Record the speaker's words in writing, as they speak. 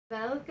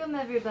Welcome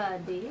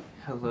everybody.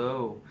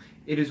 Hello.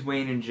 It is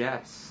Wayne and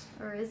Jess.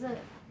 Or is it?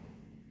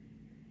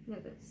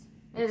 It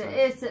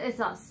is. It's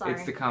us, sorry.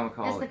 It's the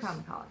ComicHaulics. It's the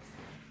ComicHaulics.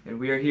 And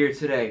we are here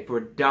today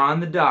for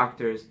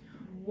TheDoctor's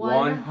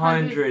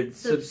 100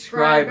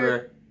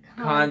 subscriber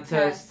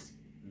contest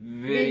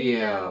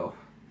video.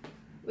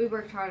 We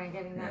worked hard on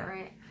getting that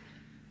right.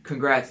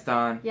 Congrats,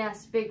 Don.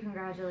 Yes, big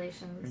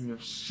congratulations. And you're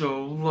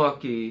so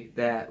lucky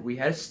that we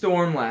had a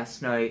storm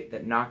last night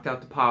that knocked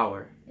out the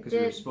power. Because we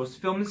were supposed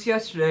to film this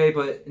yesterday,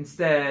 but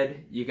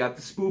instead, you got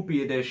the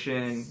Spoopy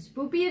edition.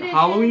 Spoopy edition. The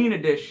Halloween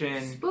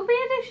edition.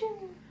 Spoopy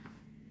edition.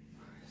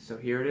 So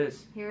here it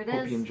is. Here it is.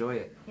 Hope you enjoy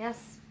it.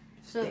 Yes.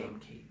 So, damn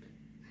cape.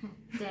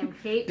 Damn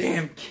capes.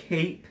 Damn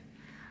cape.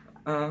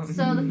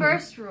 So the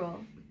first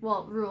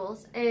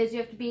rules is you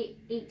have to be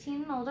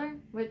 18 and older,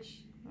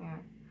 which we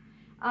are.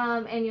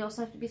 And you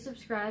also have to be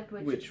subscribed,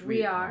 which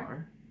we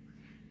are.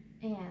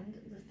 And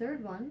the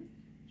third one.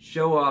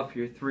 Show off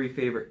your 3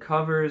 favorite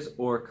covers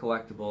or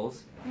collectibles.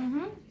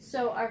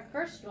 So our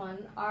first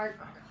one, our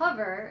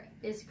cover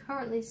is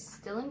currently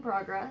still in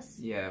progress.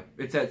 Yeah,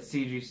 it's at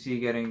CGC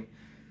getting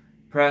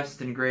pressed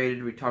and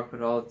graded. We talk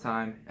about it all the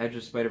time. Edge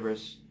of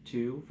Spider-Verse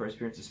 2, First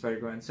Appearance of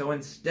Spider-Gwen. So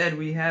instead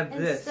we have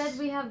this. Instead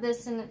we have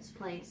this in its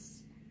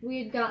place.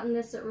 We had gotten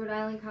this at Rhode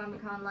Island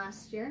Comic Con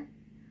last year.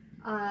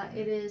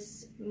 It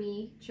is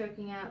me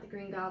choking out the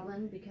Green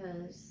Goblin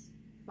because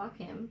fuck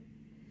him.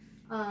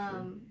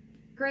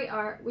 Great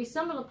art. We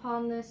stumbled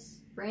upon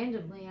this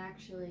randomly,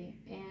 actually,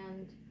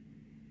 and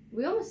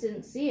we almost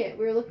didn't see it.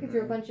 We were looking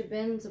through a bunch of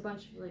bins, a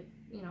bunch of, like,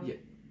 you know... Yeah.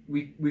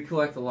 We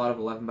collect a lot of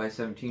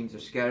 11x17s. They're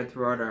scattered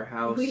throughout our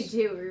house. We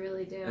do, we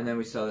really do. And then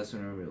we saw this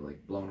one and we were,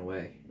 like, blown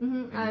away.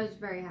 I was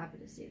very happy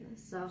to see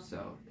this,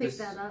 so pick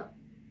that up.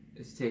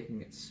 It's taking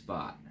its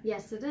spot.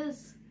 Yes, it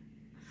is.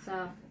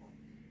 So,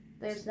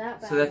 there's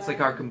that. So that's,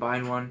 like, our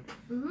combined one.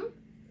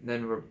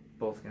 Then we're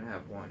both going to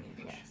have one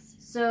each. Yes.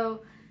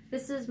 So...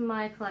 this is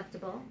my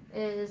collectible.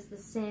 It is the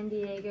San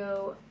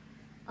Diego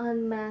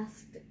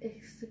Unmasked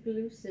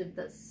exclusive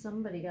that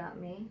somebody got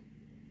me.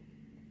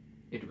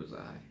 It was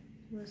I.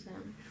 It was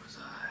him. It was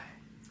I.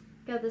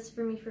 Got this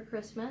for me for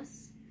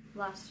Christmas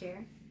last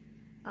year.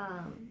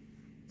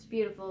 It's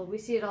beautiful. We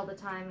see it all the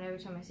time, and every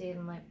time I see it,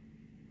 I'm like,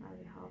 why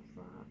the hell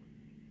flop?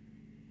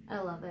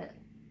 I love it.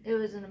 It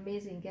was an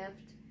amazing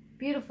gift.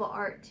 Beautiful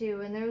art,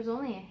 too, and there was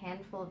only a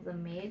handful of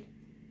them made,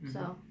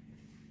 so.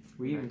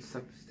 We even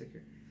stuck the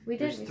sticker. We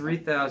did. There's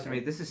 3,000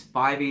 made. This is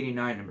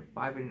 589 number.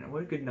 589.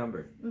 What a good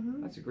number.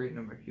 That's a great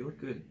number. You look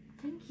good.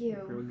 Thank you. You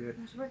look really good.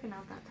 I was working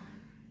out that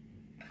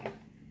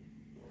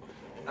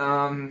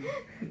time.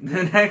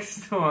 The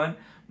next one,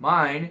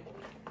 mine,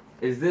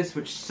 is this,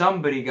 which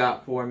somebody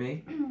got for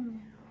me.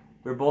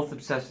 We're both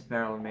obsessed with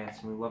Marilyn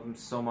Manson. We love him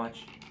so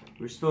much.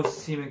 We were supposed to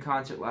see him in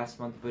concert last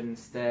month, but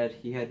instead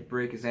he had to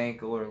break his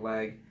ankle or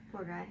leg.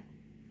 Poor guy.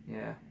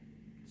 Yeah.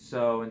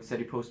 So instead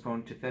he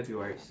postponed to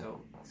February.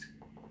 So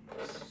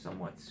it's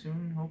somewhat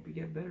soon. Hope you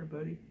get better,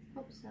 buddy.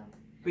 Hope so.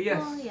 But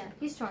yes. Well, yeah,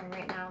 he's touring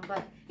right now.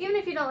 But even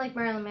if you don't like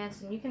Marilyn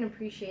Manson, you can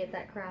appreciate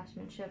that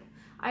craftsmanship.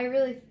 I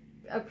really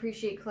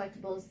appreciate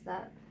collectibles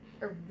that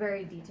are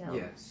very detailed.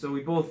 Yeah. So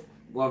we both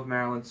love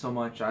Marilyn so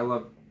much.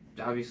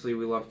 Obviously,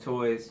 we love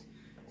toys.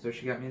 So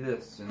she got me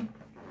this, and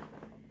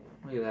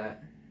look at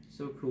that.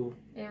 So cool.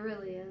 It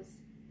really is.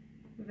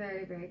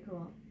 Very, very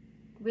cool.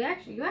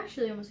 You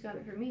actually almost got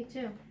it for me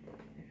too.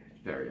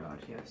 It's very odd,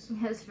 yes.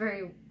 It's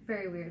very,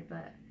 very weird,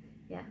 but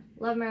yeah.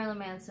 Love Marilyn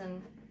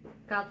Manson.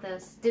 Got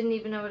this. Didn't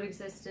even know it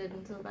existed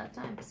until that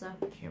time, so.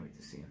 Can't wait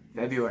to see him.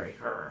 February.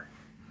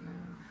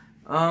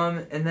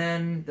 And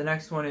then the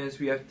next one is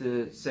we have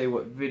to say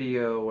what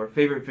video or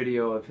favorite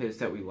video of his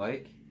that we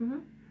like.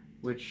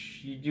 Which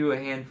you do a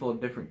handful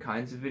of different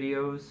kinds of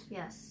videos.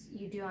 Yes,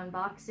 you do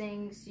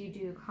unboxings, you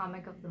do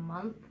comic of the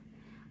month,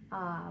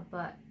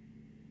 but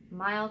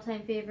my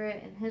all-time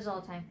favorite and his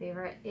all-time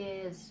favorite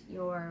is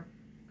your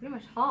pretty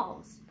much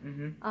hauls.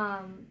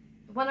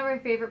 One of my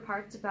favorite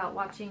parts about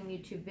watching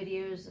YouTube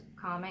videos of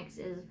comics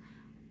is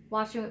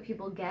watching what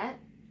people get,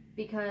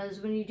 because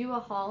when you do a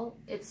haul,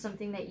 it's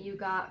something that you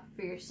got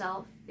for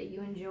yourself that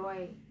you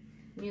enjoy,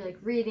 and you like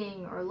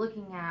reading or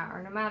looking at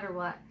or no matter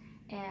what,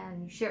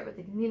 and you share it with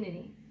the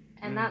community,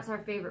 and that's our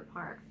favorite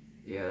part.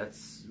 Yeah,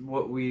 that's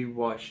what we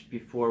watched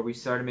before we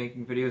started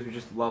making videos. We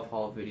just love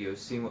haul videos,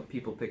 seeing what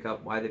people pick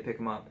up, why they pick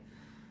them up.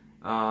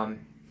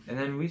 And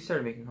then we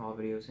started making haul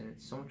videos, and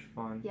it's so much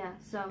fun. Yeah,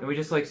 so... and we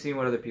just like seeing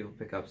what other people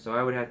pick up, so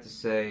I would have to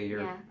say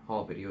your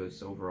haul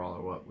videos overall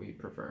are what we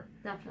prefer.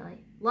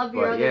 Definitely. Love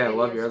your other videos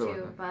love your other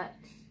too, but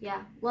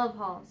yeah, love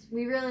hauls.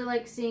 We really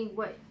like seeing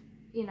what,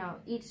 you know,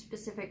 each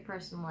specific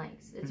person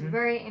likes. It's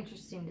very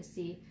interesting to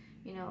see,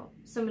 you know,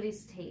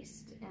 somebody's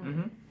taste.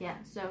 And yeah,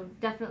 so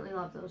definitely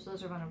love those.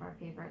 Those are one of our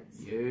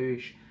favorites.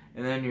 Yeesh.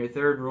 And then your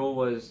third rule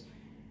was,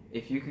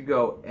 if you could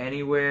go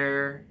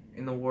anywhere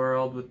in the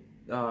world with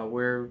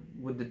where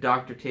would the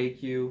doctor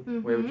take you?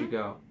 Where would you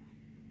go?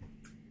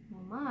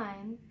 Well,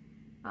 mine,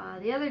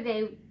 the other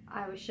day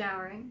I was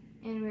showering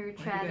and we were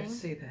chatting. Why do you guys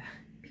say that?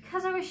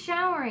 Because I was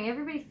showering.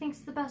 Everybody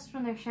thinks the best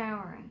when they're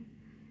showering.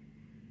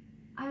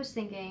 I was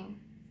thinking,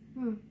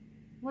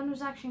 when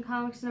was Action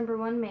Comics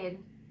 #1 made?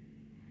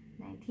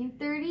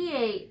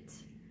 1938.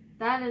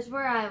 That is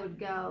where I would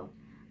go.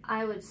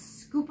 I would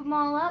scoop them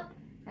all up,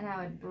 and I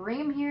would bring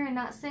them here and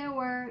not say a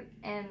word,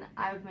 and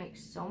I would make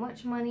so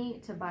much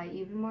money to buy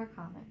even more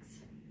comics.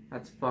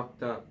 That's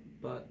fucked up,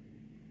 but...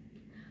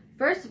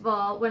 First of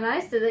all, when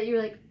I said that, you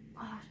were like,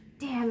 oh,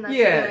 damn, that's a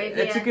good idea.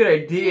 Yeah, it's a good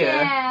idea.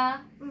 Yeah.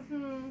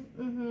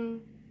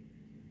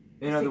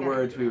 In other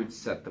words, we would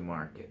set the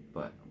market,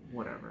 but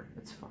whatever.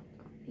 It's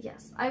fucked up.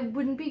 Yes, I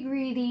wouldn't be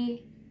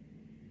greedy.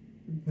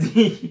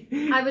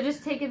 I would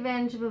just take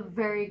advantage of a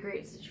very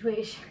great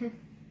situation.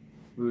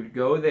 We would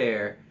go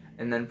there,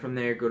 and then from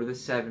there go to the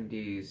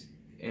 70s,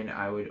 and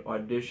I would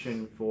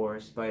audition for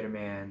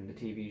Spider-Man, the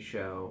TV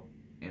show,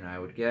 and I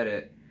would get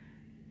it,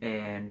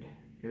 and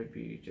it would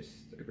be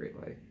just a great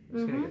life. I'm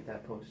just gonna get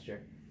that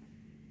poster.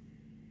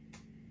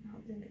 I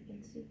don't think I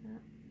can see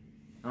that.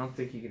 I don't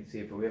think you can see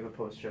it, but we have a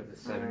poster of the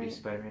 70s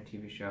Spider-Man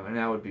TV show, and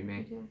that would be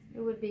me.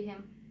 It would be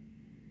him.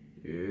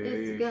 Yeesh.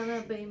 It's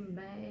gonna be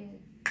me.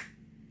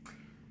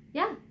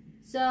 Yeah,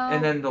 so...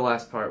 And then the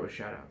last part was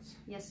shout-outs.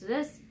 Yes, it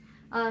is.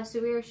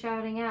 So we were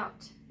shouting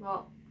out.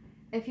 Well,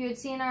 if you had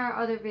seen our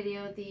other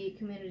video, the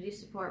community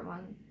support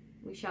one,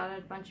 we shouted out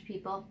a bunch of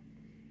people.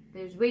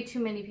 There's way too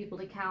many people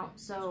to count,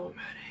 so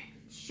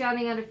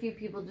shouting out a few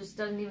people just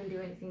doesn't even do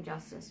anything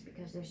justice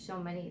because there's so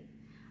many.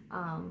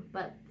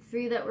 But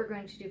 3 that we're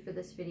going to do for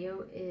this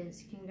video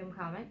is Kingdom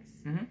Comics,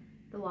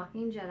 The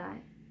Walking Jedi,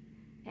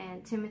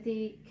 and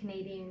Timothy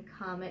Canadian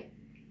Comic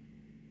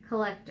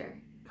Collector.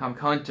 Comic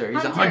Hunter.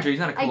 He's a hunter. He's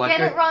not a collector. I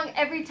get it wrong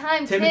every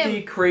time.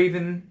 Timothy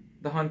Craven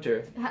the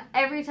Hunter.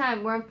 Every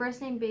time. We're on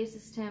first name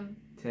basis, Tim.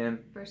 Tim.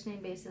 First name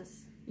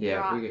basis.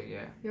 Yeah,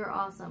 You're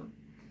awesome.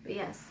 But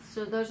yes,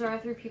 so those are our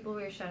 3 people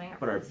we were shouting out.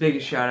 But our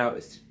biggest shout out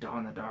is to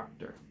Don the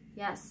Doctor.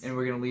 Yes. And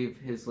we're going to leave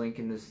his link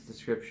in this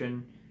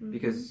description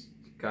because,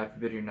 God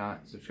forbid, you're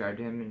not subscribed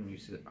to him and you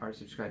are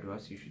subscribed to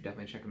us. You should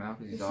definitely check him out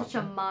because he's awesome.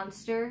 Such a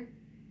monster.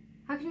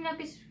 How can you not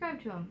be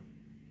subscribed to him?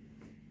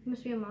 He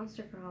must be a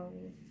monster for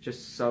Halloween.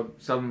 Just sub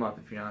him up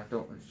if you're not.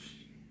 You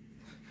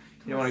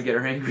don't want to get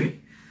her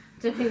angry.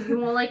 You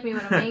won't like me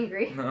when I'm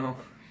angry. No.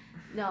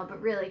 No,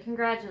 but really,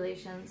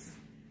 congratulations.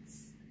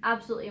 It's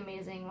absolutely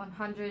amazing.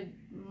 100,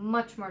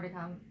 much more to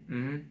come.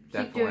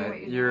 Definitely. Keep doing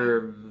what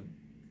you're doing.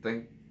 I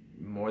think,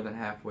 more than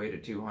halfway to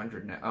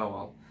 200 now. Oh,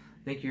 well.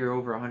 I think you're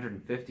over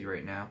 150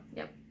 right now.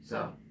 Yep.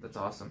 So, that's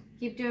awesome.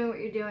 Keep doing what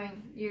you're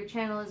doing. Your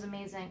channel is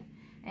amazing.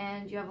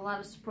 And you have a lot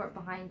of support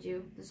behind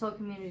you. This whole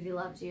community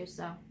loves you,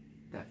 so.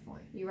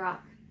 Definitely. You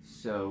rock.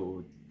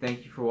 So,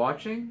 thank you for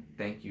watching.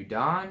 Thank you,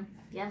 Don.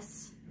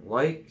 Yes.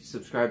 Like,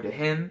 subscribe to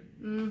him.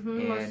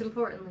 Most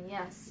importantly,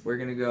 yes. We're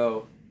gonna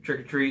go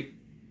trick or treat.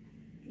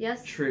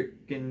 Yes. Trick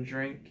and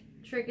drink.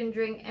 Trick and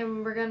drink,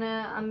 and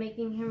I'm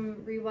making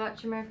him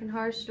rewatch American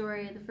Horror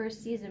Story the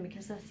first season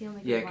because that's the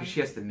only good one. Yeah, because she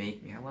has to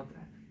make me. I love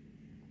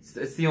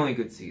that. It's the only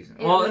good season.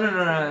 Well,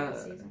 no.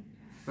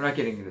 We're not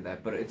getting into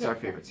that, but it's our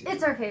favorite season.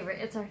 It's our favorite.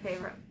 It's our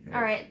favorite. Yeah.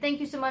 All right. Thank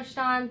you so much,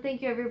 Don.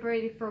 Thank you,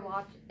 everybody, for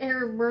watching.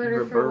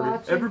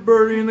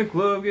 Everybody in the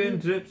club getting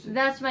tipsy.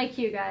 That's my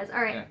cue, guys.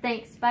 All right. Yeah.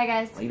 Thanks. Bye,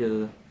 guys.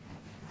 Later.